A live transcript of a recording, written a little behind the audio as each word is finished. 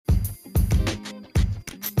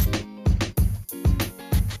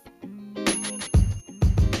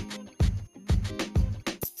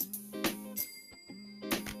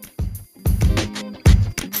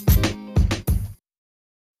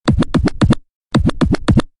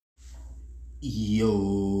Yo,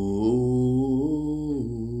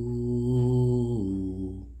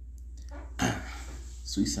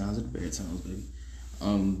 sweet sounds of the baritones, baby.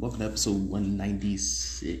 Welcome to episode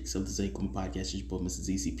 196 of the Zaycom podcast. It's your boy, Mr.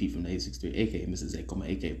 ZCP from the 863, aka Mr. Zaycom,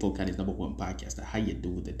 aka Polk County's #1 podcaster. How you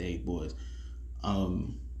doing today, boys?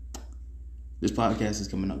 This podcast is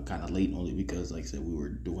coming up kind of late, only because, like I said, we were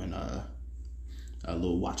doing a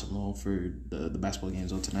little watch along for the basketball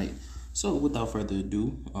games on tonight. So, without further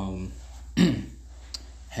ado,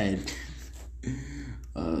 had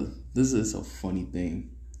this is a funny thing.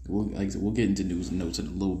 We'll get into news and notes in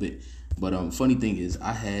a little bit, but funny thing is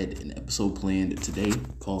I had an episode planned today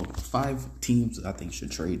called 5 teams I think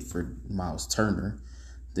should trade for Miles Turner.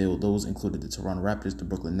 Those included the Toronto Raptors, the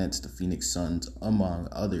Brooklyn Nets, the Phoenix Suns, among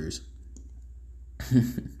others.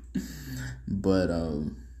 But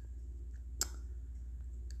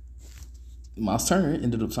Miles Turner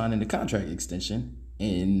ended up signing a contract extension,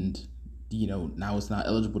 and now it's not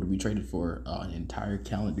eligible to be traded for an entire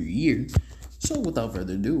calendar year. So without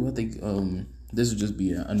further ado, I think this will just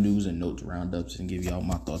be a news and notes roundups and give y'all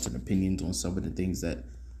my thoughts and opinions on some of the things that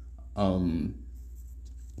going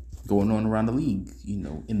on around the league,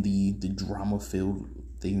 in the drama-filled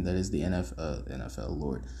thing that is the NFL,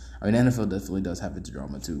 Lord. I mean, NFL definitely does have its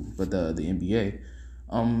drama too, but the NBA.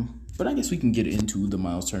 But I guess we can get into the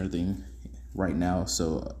Miles Turner thing right now.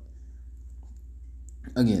 So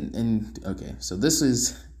so this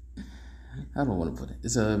is, I don't want to put it.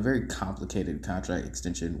 It's a very complicated contract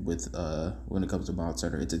extension with when it comes to Miles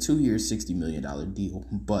Turner. It's a 2-year, $60 million deal,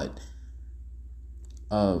 but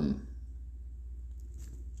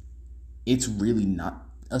it's really not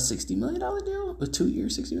a $60 million deal. A 2-year,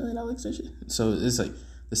 $60 million extension. So it's like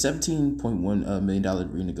the $17.1 million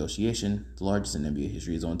renegotiation, the largest in NBA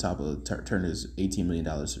history, is on top of Turner's $18 million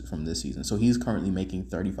from this season. So he's currently making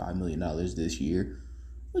 $35 million this year,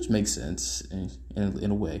 which makes sense in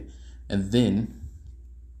a way. And then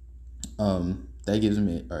that gives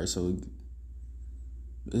me, all right, so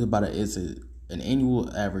it's an annual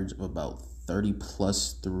average of about 30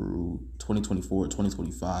 plus through 2024,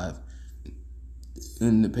 2025.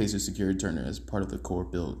 And the Pacers secured Turner as part of the core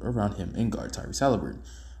build around him and guard Tyrese Halliburton.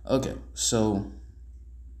 Okay, so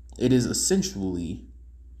it is essentially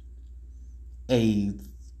a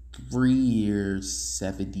 3-year,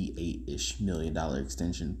 $78-ish million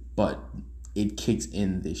extension, but it kicks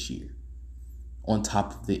in this year on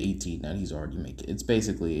top of the 18 that he's already making. It's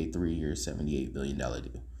basically a 3-year, $78 million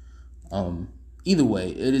deal. Either way,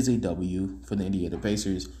 it is a W for the Indiana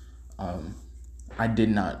Pacers. I did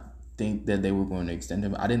not think that they were going to extend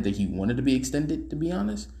him. I didn't think he wanted to be extended, to be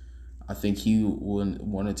honest. I think he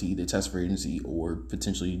wanted to either test for agency or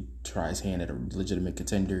potentially try his hand at a legitimate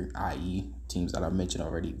contender, i.e. teams that I mentioned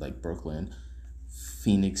already, like Brooklyn.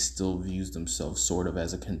 Phoenix still views themselves sort of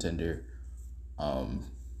as a contender.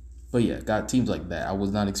 But yeah, got teams like that. I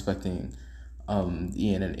was not expecting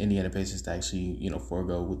the Indiana Pacers to actually,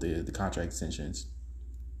 forego with the contract extensions.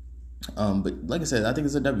 But like I said, I think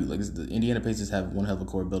it's a W. Like the Indiana Pacers have one hell of a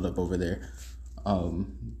core build up over there.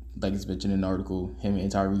 Like it's mentioned in the article, him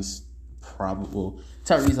and Tyrese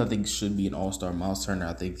Tyrese I think should be an all-star. Miles Turner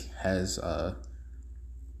I think has I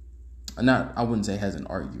wouldn't say has an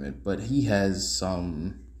argument, but he has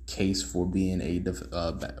some case for being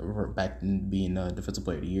being a defensive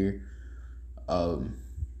player of the year.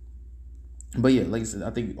 But yeah, like I said,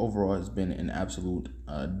 I think overall it's been an absolute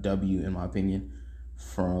W in my opinion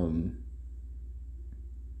from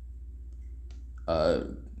a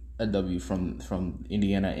W from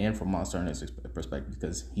Indiana and from Miles Turner's perspective,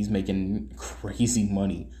 because he's making crazy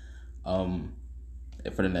money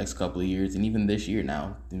for the next couple of years, and even this year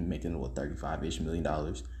now, making $35-ish million.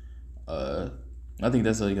 I think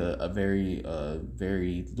that's like a very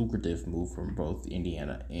very lucrative move from both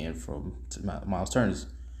Indiana and from Miles Turner's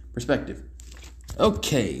perspective.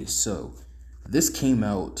 Okay, so this came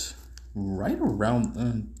out right around.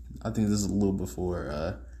 I think this is a little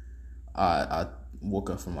before I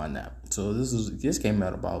woke up from my nap. So this came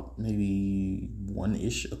out about maybe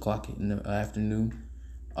 1-ish o'clock in the afternoon.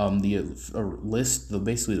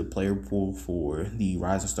 Basically the player pool for the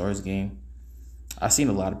Rising Stars game. I've seen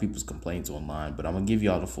a lot of people's complaints online, but I'm gonna give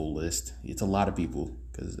y'all the full list. It's a lot of people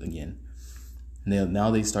because again,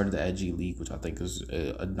 now they started the G League, which I think is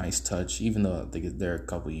a nice touch, even though I think they're a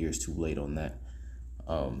couple of years too late on that.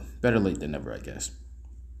 Better late than never, I guess.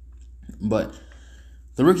 But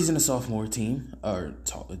the rookies in the sophomore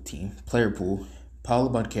player pool: Paolo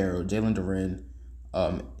Banchero, Jalen Duren,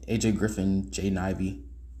 AJ Griffin, Jaden Ivey.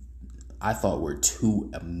 I thought were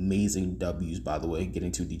 2 amazing W's, by the way,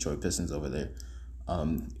 getting 2 Detroit Pistons over there.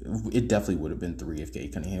 It definitely would have been 3 if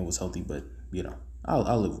Kate Cunningham was healthy, but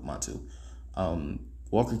I'll live with mine too.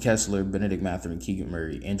 Walker Kessler, Benedict Mathurin, Keegan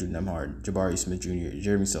Murray, Andrew Nemhard, Jabari Smith Jr.,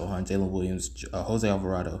 Jeremy Sohan, Jalen Williams, Jose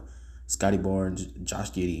Alvarado, Scotty Barnes,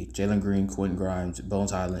 Josh Giddey, Jalen Green, Quentin Grimes,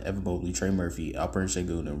 Bones Highland, Evan Mobley, Trey Murphy, Alperen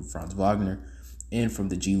Sengun, and Franz Wagner. And from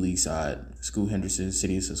the G League side, Scoot Henderson,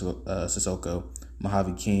 City of Sissoko,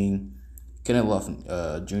 Mojave King, Kenneth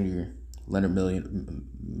Love Jr., Leonard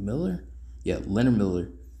Miller? Yeah, Leonard Miller,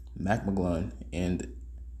 Mac McGlone, and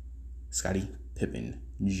Scottie Pippen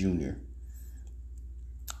Jr.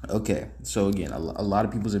 Okay, so again, a lot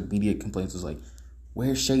of people's immediate complaints was like,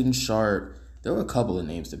 where's Shaden Sharp? There were a couple of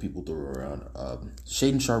names that people threw around.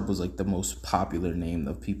 Shaden Sharp was like the most popular name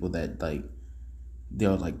of people that like, they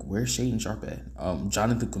were like, where's Shaden Sharp at?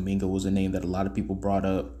 Jonathan Kuminga was a name that a lot of people brought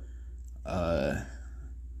up. The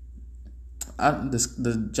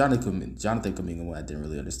Jonathan Kuminga one I didn't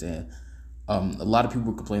really understand. A lot of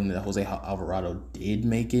people were complaining that Jose Alvarado did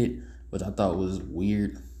make it, which I thought was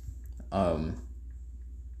weird.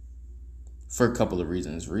 For a couple of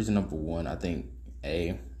reasons. Reason number one, I think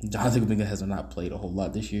Jonathan Kuminga has not played a whole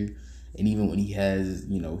lot this year, and even when he has,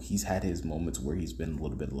 he's had his moments where he's been a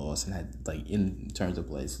little bit lost and had like in terms of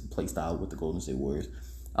play style with the Golden State Warriors.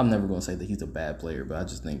 I'm never gonna say that he's a bad player, but I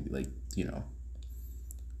just think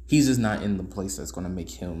he's just not in the place that's gonna make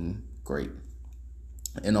him great.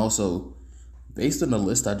 And also, based on the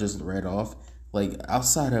list I just read off, like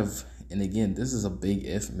outside of, and again, this is a big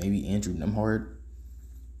if, maybe Andrew Nemhard,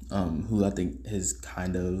 who I think has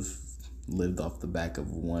kind of lived off the back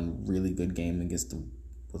of one really good game against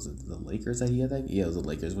was it the Lakers that he had that? Yeah, it was the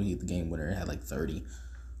Lakers when he hit the game winner and had like 30.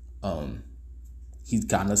 He's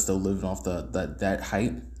kind of still living off that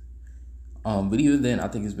hype. But even then, I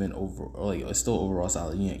think it's been it's still overall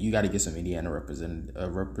solid. You got to get some Indiana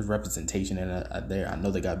representation in there. I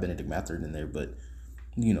know they got Benedict Mathurin in there, but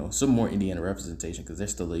some more Indiana representation because they're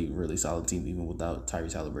still a really solid team even without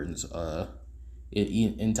Tyrese Halliburton's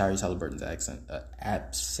in Tyrese Halliburton's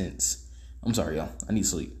absence. I'm sorry, y'all. I need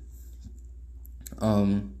sleep.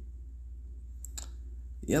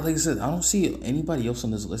 Yeah, like I said, I don't see anybody else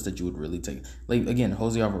on this list that you would really take. Like again,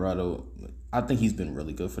 Jose Alvarado, I think he's been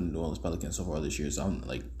really good for the New Orleans Pelicans so far this year. So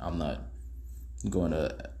I'm not going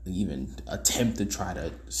to even attempt to try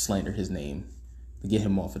to slander his name to get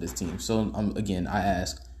him off of this team. So again, I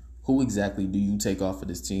ask, who exactly do you take off of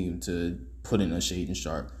this team to put in a Shaden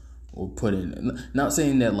Sharp or put in? Not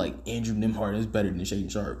saying that like Andrew Nemhard is better than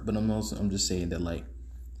Shaden Sharp, but I'm just saying that like,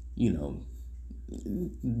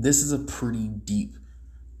 this is a pretty deep.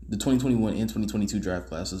 The 2021 and 2022 draft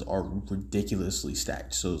classes are ridiculously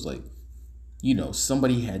stacked. So it's like,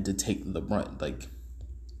 somebody had to take the brunt. Like,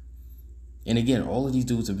 and again, all of these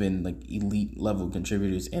dudes have been like elite level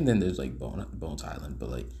contributors. And then there's like Bones Highland, but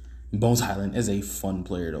like Bones Highland is a fun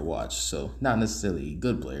player to watch. So not necessarily a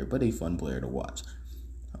good player, but a fun player to watch.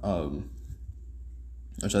 I'm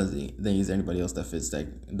trying to think is there anybody else that fits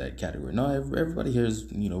that category? No, everybody here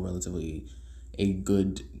is relatively a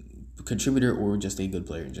good contributor or just a good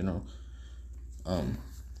player in general.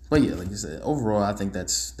 But yeah, like I said, overall, I think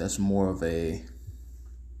that's more of a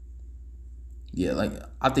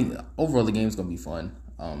I think overall the game's gonna be fun.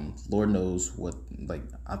 Lord knows what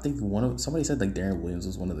I think somebody said like Darren Williams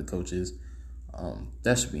was one of the coaches.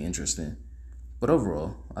 That should be interesting. But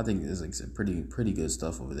overall, I think it's like some pretty good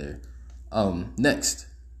stuff over there. Next,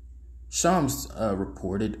 Shams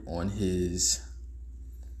reported on his,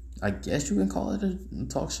 I guess you can call it a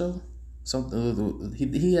talk show. Something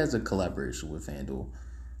he has a collaboration with FanDuel,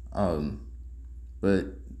 but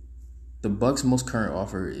the Bucks' most current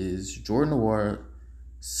offer is Jordan Nwora,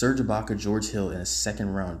 Serge Ibaka, George Hill, and a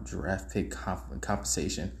second-round draft pick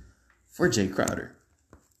compensation for Jay Crowder,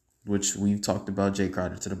 which we've talked about Jay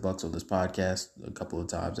Crowder to the Bucks on this podcast a couple of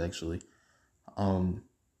times actually. Oh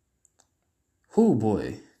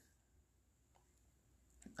boy.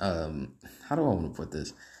 How do I want to put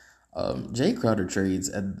this? Jay Crowder trades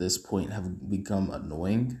at this point have become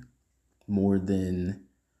annoying more than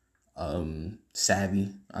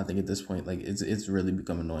savvy. I think at this point, like it's really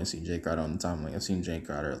become annoying seeing Jay Crowder on the timeline. I've seen Jay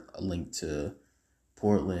Crowder linked to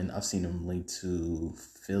Portland. I've seen him linked to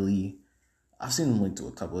Philly. I've seen him linked to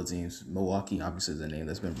a couple of teams. Milwaukee obviously is a name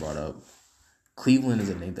that's been brought up. Cleveland is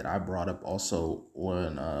a name that I brought up also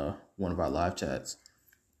on one of our live chats.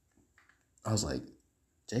 I was like,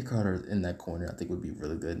 Jay Crowder in that corner, I think would be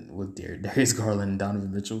really good with Darius Garland and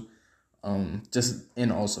Donovan Mitchell.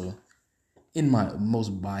 And also, in my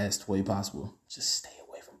most biased way possible, just stay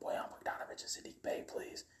away from Bojan Bogdanovic and Saddiq Bey,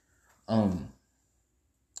 please. I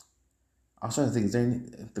was trying to think, is there any,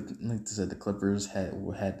 like I said, the Clippers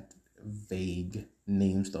had vague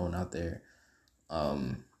names thrown out there.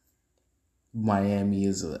 Miami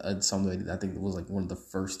is something that I think was like one of the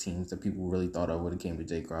first teams that people really thought of when it came to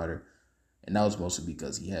Jay Crowder. And that was mostly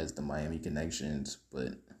because he has the Miami connections.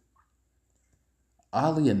 But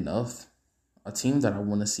oddly enough, a team that I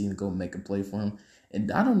want to see go make a play for him,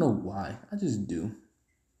 and I don't know why, I just do.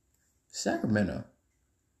 Sacramento.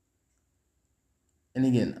 And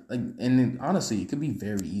again, honestly, it could be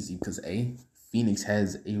very easy because Phoenix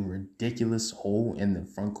has a ridiculous hole in the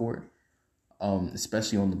front court,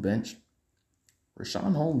 especially on the bench.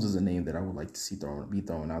 Rashawn Holmes is a name that I would like to see be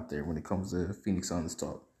thrown out there when it comes to Phoenix Suns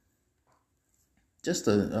talk. Just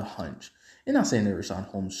a hunch. And not saying that Rashawn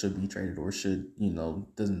Holmes should be traded or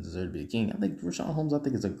doesn't deserve to be a King. I think Rashawn Holmes,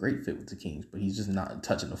 is a great fit with the Kings, but he's just not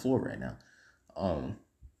touching the floor right now.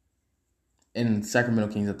 And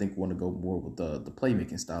Sacramento Kings, I think, want to go more with the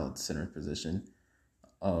playmaking style at the center position,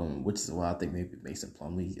 which is why I think maybe Mason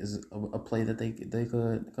Plumlee is a play that they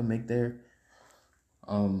could make there.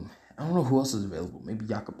 I don't know who else is available. Maybe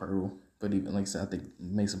Jakob Poeltl, but even like I said, I think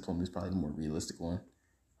Mason Plumlee is probably the more realistic one.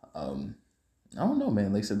 I don't know,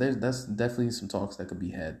 man. Like I said, that's definitely some talks that could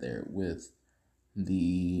be had there with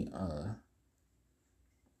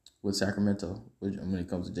with Sacramento when it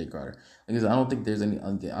comes to Jay Crowder. Like I said, I don't think there's any.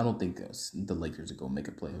 I don't think the Lakers are gonna make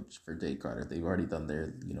a play for Jay Crowder. They've already done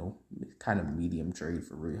their kind of medium trade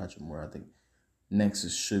for Rui Hachimura. I think next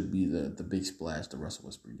should be the big splash, the Russell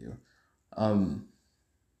Westbrook deal.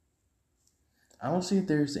 I don't see if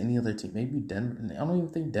there's any other team. Maybe Denver. I don't even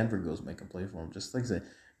think Denver goes make a play for him. Just like I said,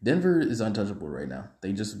 Denver is untouchable right now.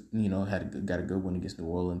 They just got a good win against New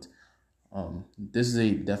Orleans. This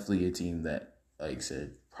is definitely a team that, like I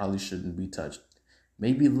said, probably shouldn't be touched.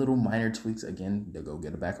 Maybe little minor tweaks again to go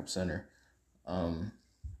get a backup center. I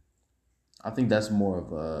think that's more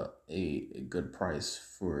of a good price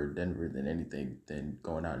for Denver than anything than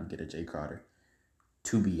going out and get a Jay Crowder.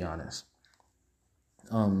 To be honest.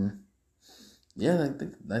 Yeah, I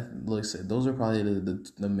think like I said, those are probably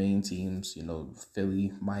the main teams.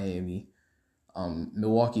 Philly, Miami,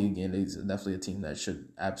 Milwaukee again is definitely a team that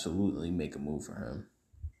should absolutely make a move for him.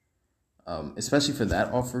 Especially for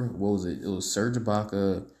that offer. What was it? It was Serge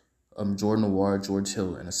Ibaka, Jordan Nwora, George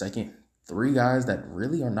Hill, and a second. 3 guys that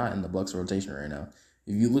really are not in the Bucks rotation right now.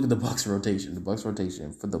 If you look at the Bucks rotation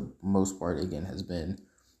for the most part again has been,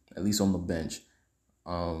 at least on the bench,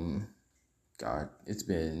 it's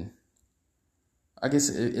been. I guess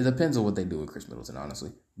it depends on what they do with Chris Middleton,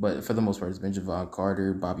 honestly. But for the most part, it's been Javon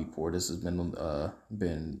Carter, Bobby Portis has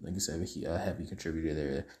been like you said, a heavy contributor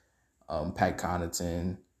there. Pat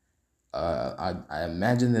Connaughton. I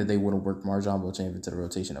imagine that they would have worked Marjon Beauchamp into the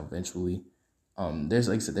rotation eventually. There's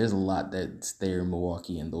like I said, there's a lot that's there in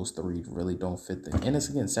Milwaukee, and those 3 really don't fit them. And it's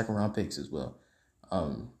again 2nd round picks as well. I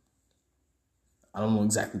don't know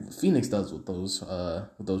exactly what Phoenix does with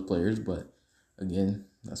those players, but again,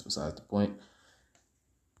 that's besides the point.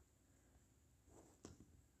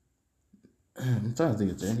 I'm trying to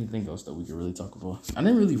think if there's anything else that we could really talk about. I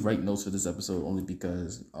didn't really write notes for this episode only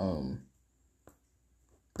because, like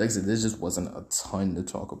I said, there just wasn't a ton to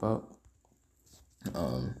talk about.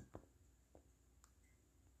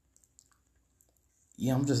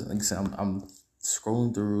 Yeah, I'm just, like I said, I'm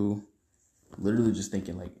scrolling through, literally just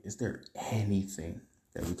thinking, like, is there anything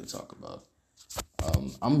that we could talk about?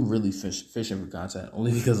 I'm really fishing for content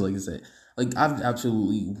only because, like I said, like I've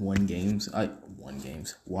absolutely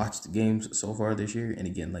watched games so far this year, and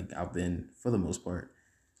again, like I've been for the most part,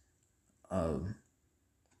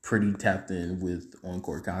 pretty tapped in with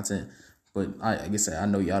on-court content. But like I said, I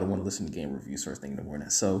know y'all don't want to listen to game reviews first thing in the morning,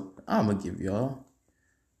 so I'm gonna give y'all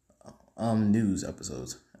news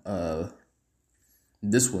episodes.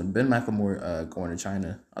 This one, Ben McLemore going to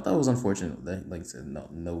China. I thought it was unfortunate that, like I said,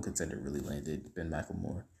 no contender really landed Ben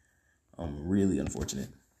McLemore. Really unfortunate.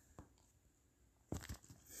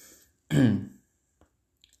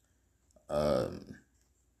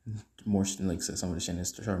 More, like I said, some of the Shannon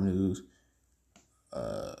Sharp news.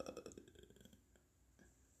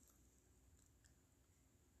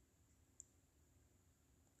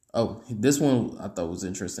 This one I thought was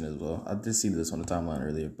interesting as well. I did see this on the timeline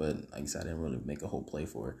earlier, but like I said, I didn't really make a whole play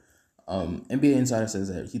for it. NBA Insider says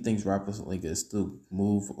that he thinks Rob Pelinka is still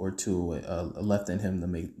move or two away, left in him to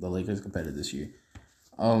make the Lakers competitive this year.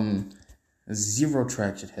 Zero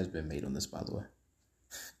traction has been made on this, by the way.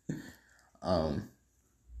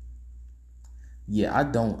 Yeah, I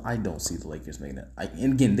don't see the Lakers making it.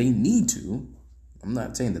 And again, they need to. I'm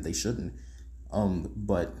not saying that they shouldn't.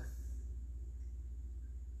 But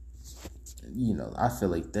I feel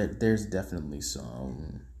like there's definitely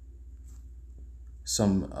some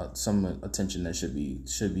attention that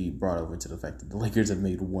should be brought over to the fact that the Lakers have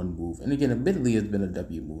made one move, and again, admittedly, it's been a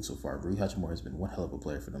W move so far. Rui Hachimura has been one hell of a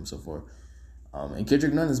player for them so far. And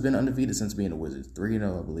Kendrick Nunn has been undefeated since being a Wizard,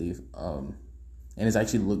 3-0, I believe. And it's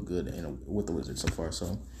actually looked good with the Wizards so far.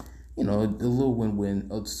 So, a little win-win,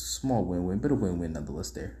 a small win-win, but a win-win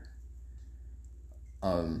nonetheless there.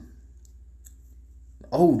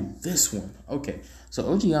 This one. Okay.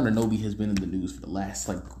 So OG Anunoby has been in the news for the last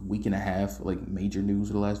week and a half, major news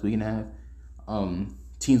for the last week and a half.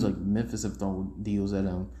 Teams like Memphis have thrown deals at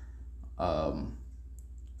him.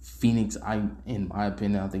 Phoenix, in my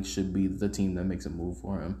opinion, I think should be the team that makes a move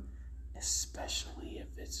for him, especially if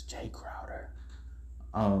it's Jay Crowder.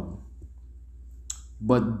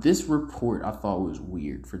 But this report I thought was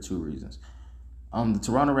weird for two reasons. The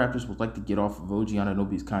Toronto Raptors would like to get off of OG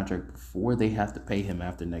Anunoby's contract before they have to pay him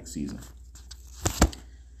after next season.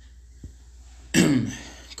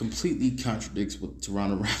 Completely contradicts what the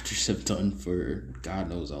Toronto Raptors have done for God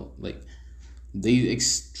knows how. They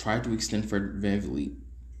tried to extend Fred VanVleet.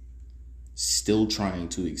 Still trying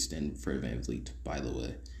to extend Fred VanVleet, by the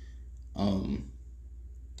way.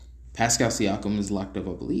 Pascal Siakam is locked up,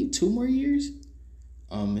 I believe, 2 more years.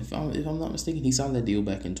 If I'm not mistaken, he signed that deal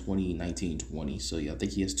back in 2019-20. So yeah, I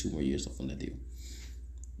think he has 2 more years left on that deal.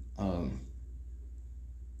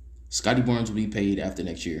 Scotty Barnes will be paid after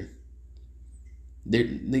next year.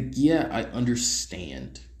 I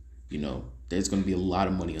understand. There's going to be a lot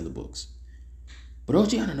of money on the books. But OG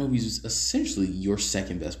Anunoby is essentially your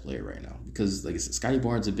second best player right now. Because, like I said, Scotty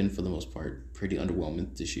Barnes have been, for the most part, pretty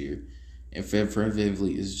underwhelming this year. And Fred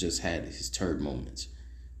VanVleet has just had his turd moments.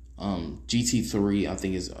 GT3, I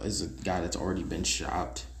think, is a guy that's already been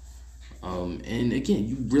shopped. And, again,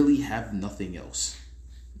 you really have nothing else.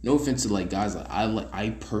 No offense to, guys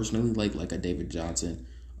I personally like a David Johnson,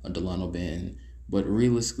 a Delano Banton. But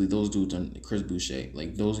realistically, those dudes are Chris Boucher.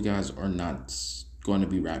 Those guys are not going to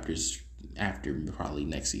be Raptors after probably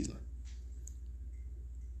next season.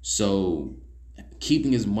 So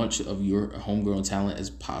keeping as much of your homegrown talent as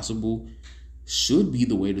possible should be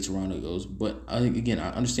the way that Toronto goes. But again,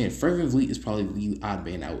 I understand Fred VanVleet is probably the odd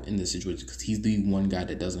man out in this situation because he's the one guy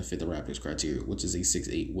that doesn't fit the Raptors criteria, which is a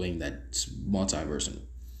 6'8" wing that's multi-versatile.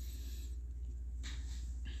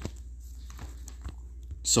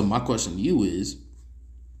 So my question to you is,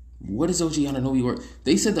 what is OG Anunoby worth?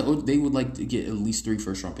 They said that they would like to get at least 3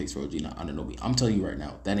 first-round picks for OG Anunoby. I'm telling you right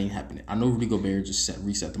now, that ain't happening. I know Rudy Gobert just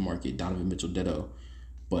reset the market, Donovan Mitchell ditto,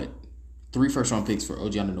 but 3 first-round picks for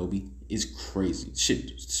OG Anunoby is crazy.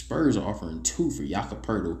 Shit, Spurs are offering 2 for Jakob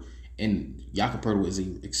Poeltl, and Jakob Poeltl is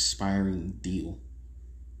an expiring deal.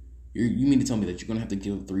 You mean to tell me that you're going to have to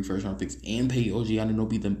give 3 first-round picks and pay OG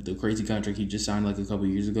Anunoby the crazy contract he just signed a couple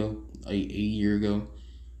years ago, a year ago?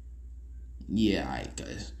 Yeah, all right,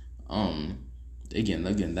 guys.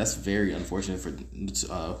 Again, that's very unfortunate for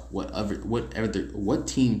what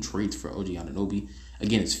team trades for OG Anunoby.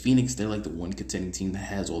 Again, it's Phoenix. They're the one contending team that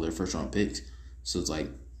has all their first round picks. So it's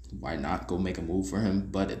why not go make a move for him?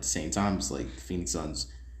 But at the same time, it's Phoenix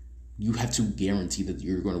Suns. You have to guarantee that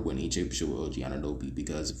you're going to win a championship with OG Anunoby,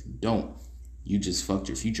 because if you don't, you just fucked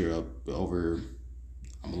your future up over.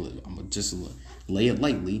 I'm gonna just lay it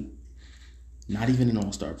lightly. Not even an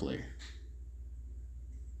all-star player.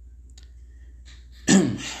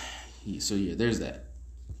 So yeah, there's that.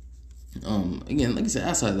 Again, like I said,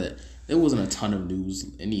 outside of that, there wasn't a ton of news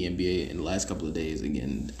in the NBA in the last couple of days.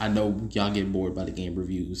 Again, I know y'all get bored by the game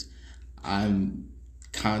reviews. I'm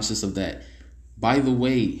conscious of that. By the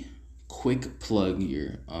way, quick plug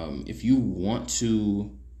here. If you want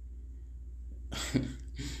to,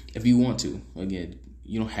 again,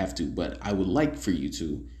 you don't have to, but I would like for you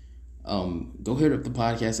to, go hit up the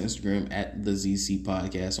podcast Instagram at the ZC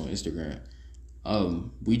Podcast on Instagram.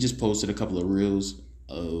 We just posted a couple of reels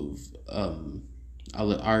of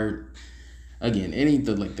our, again, it ain't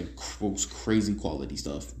the most crazy quality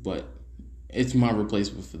stuff, but it's my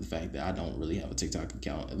replacement for the fact that I don't really have a TikTok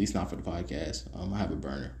account, at least not for the podcast. I have a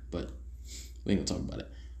burner, but we ain't gonna talk about it.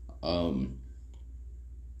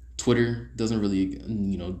 Twitter doesn't really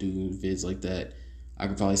do vids like that. I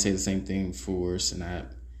could probably say the same thing for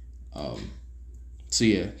Snap. So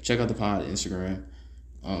yeah, check out the pod Instagram.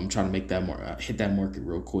 Trying to make that hit that market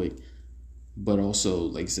real quick. But also,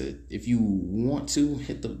 like I said, if you want to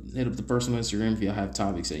hit up the personal Instagram, if y'all have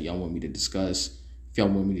topics that y'all want me to discuss, if y'all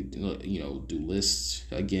want me to do lists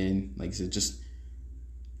again, like I said, just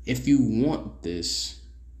if you want this,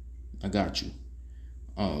 I got you.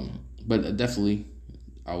 But definitely,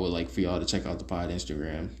 I would like for y'all to check out the pod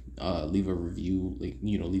Instagram. Leave a review,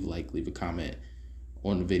 leave a like, leave a comment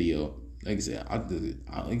on the video. Like I said,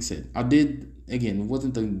 I did. Again, it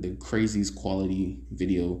wasn't the craziest quality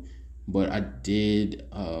video, but I did.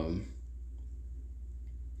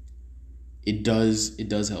 It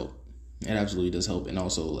does help. It absolutely does help. And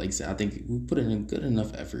also, like I said, I think we put in a good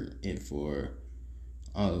enough effort in for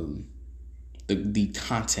the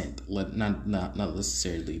content, not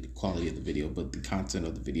necessarily the quality of the video, but the content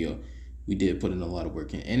of the video. We did put in a lot of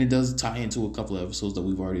work in, and it does tie into a couple of episodes that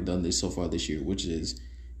we've already done this so far this year, which is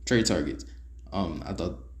trade targets. I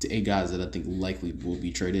thought 8 guys that I think likely will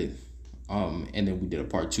be traded, and then we did a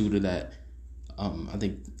part 2 to that. I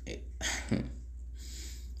think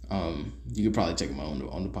you could probably check them out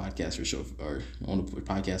on the podcast for sure, or on the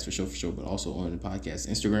podcast for sure, but also on the podcast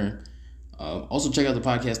Instagram. Also check out the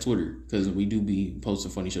podcast Twitter, because we do be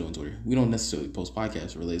posting funny shit on Twitter. We don't necessarily post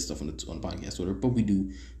podcast related stuff on the podcast Twitter, but we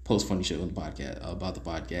do post funny shit on the podcast about the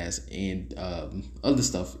podcast and other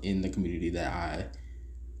stuff in the community that I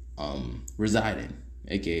reside in,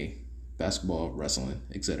 aka basketball, wrestling,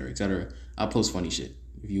 etc., etc. I post funny shit.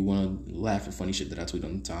 If you want to laugh at funny shit that I tweet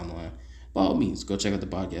on the timeline, by all means, go check out the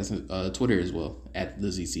podcast Twitter as well, at the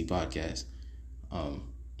ZC Podcast. All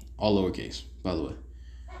lowercase, by the way.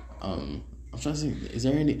 I'm trying to think, is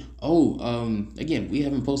there any... again, we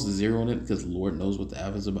haven't posted 0 on it because Lord knows what the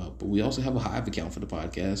app is about, but we also have a Hive account for the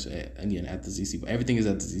podcast, again, at the ZC. Everything is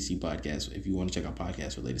at the ZC Podcast if you want to check out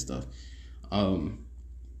podcast-related stuff.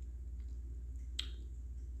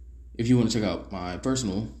 If you want to check out my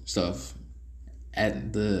personal stuff,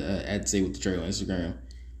 at Say With The Trey on Instagram,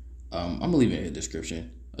 I'm going to leave it in the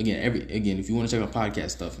description. Again, if you want to check out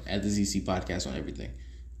podcast stuff, at the ZC Podcast on everything.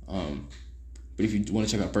 But if you want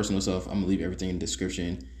to check out personal stuff, I'm going to leave everything in the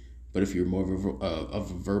description. But if you're more of a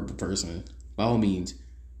verbal person, by all means,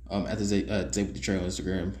 at the Say With The Trey on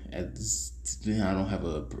Instagram. I don't have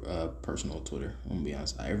a personal Twitter, I'm going to be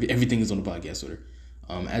honest. Everything is on the podcast Twitter.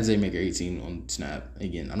 At Zaymaker18 on Snap.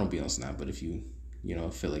 Again, I don't be on Snap, but if you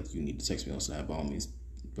feel like you need to text me on Snap, by all means,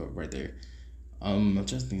 right there. I'm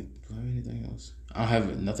just thinking, do I have anything else? I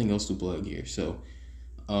have nothing else to plug here. So,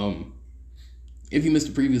 if you missed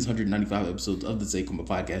the previous 195 episodes of the Say Come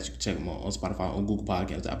Podcast, you can check them out on Spotify, on Google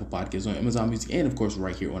Podcasts, Apple Podcasts, on Amazon Music, and of course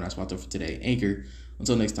right here on our sponsor for today, Anchor.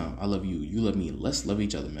 Until next time, I love you, you love me, let's love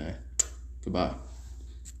each other, man. Goodbye.